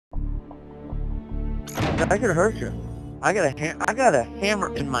I could hurt you. I got a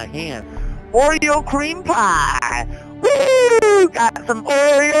hammer in my hand. Oreo cream pie. Woo! Got some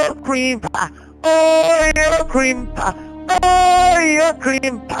Oreo cream pie. Oreo cream pie. Oreo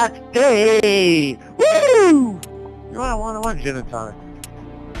cream pie day. Woo! You know what I want gin and tonic.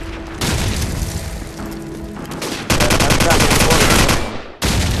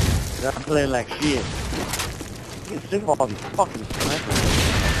 I'm playing like shit. I'm sick of all these fucking snipers.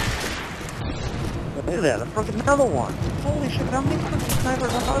 Look at that, a freaking another one. Holy shit, how many freaking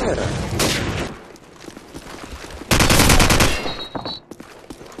snipers are there?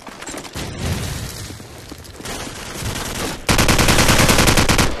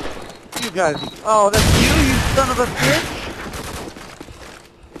 You guys, oh, that's you son of a bitch!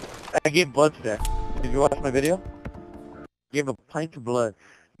 I gave blood today. Did you watch my video? I gave a pint of blood.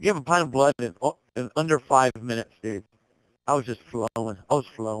 You gave a pint of blood in under 5 minutes, dude. I was just flowing. I was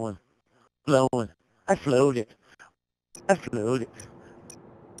flowing. Flowing. I floated. I floated.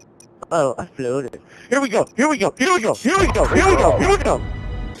 Oh, I floated. Here we go. Here we go. Here we go. Here we go. Here we go. Here we go.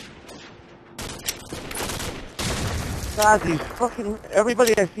 God, these fucking...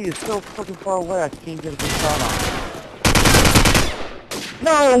 Everybody I see is so fucking far away, I can't get a good shot on.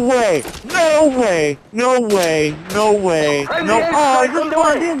 No way! No way! No way! No way! No... Oh, I just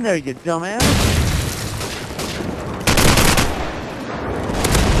spawned in there, you dumbass!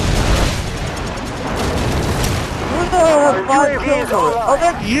 Who the hell has 5 kills on it? Oh,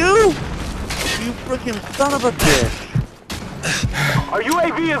 that's you? You freaking son of a bitch! Our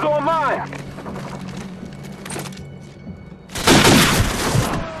UAV is online!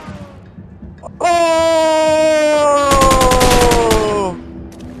 Oh!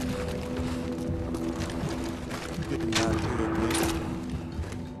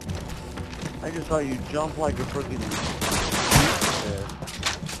 I just saw you jump like a freaking...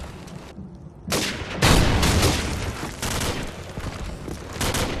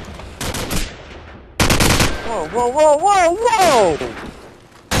 Whoa, whoa, whoa, whoa, whoa!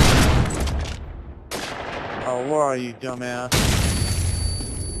 Oh, where are you, dumbass?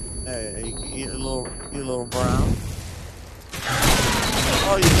 Hey, you little brown.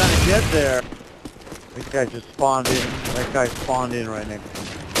 Oh, you gotta get there. This guy just spawned in. That guy spawned in right next to me.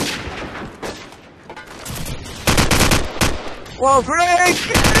 Whoa, great!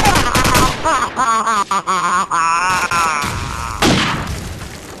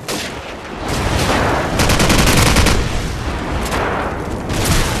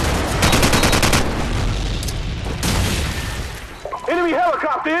 Enemy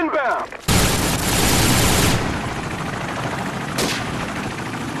helicopter inbound!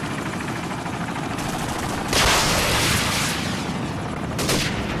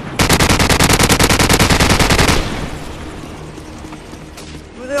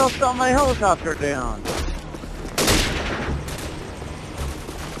 Who the hell shot my helicopter down?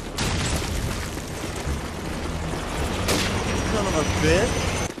 Son of a bitch.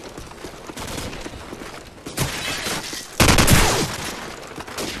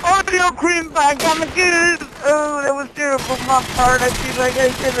 Oreo cream pie, I'ma get it! Oh, that was terrible from my part. I feel like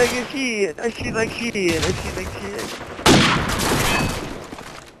a shit. I feel like shit.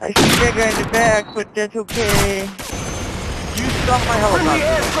 I shoot that guy in the back, but that's okay. You stop my helicopter. Friendly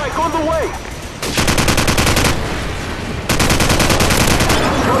airstrike on the way!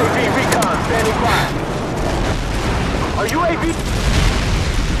 UAV recon standing by. Our UAV...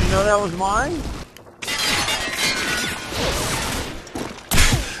 You know that was mine?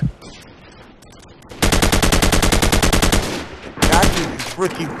 Got you, you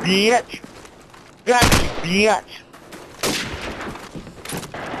freaking bitch! Got you, bitch!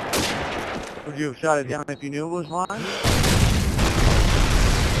 Would you have shot it down if you knew it was mine?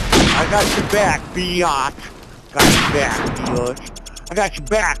 I got your back, biatch. Got your back, biatch. I got your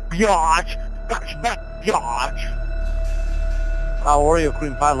back, biatch. Got your back, biatch. Oh, Oreo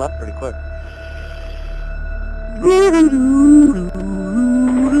cream pie left pretty quick.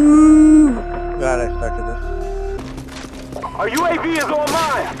 Glad I stuck to this. Our UAV is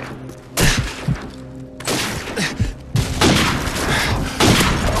online!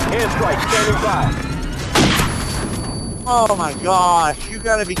 Airstrike standing by. Oh my gosh, you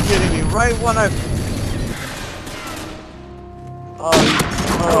gotta be kidding me. Right when I... Oh,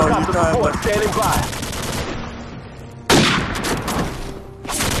 you support standing by.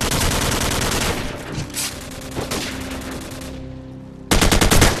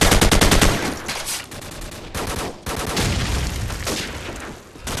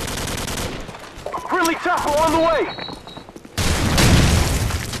 Friendly chopper on the way.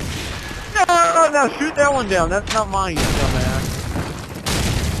 No, shoot that one down. That's not mine, you dumbass.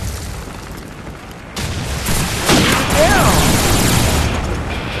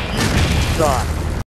 shot.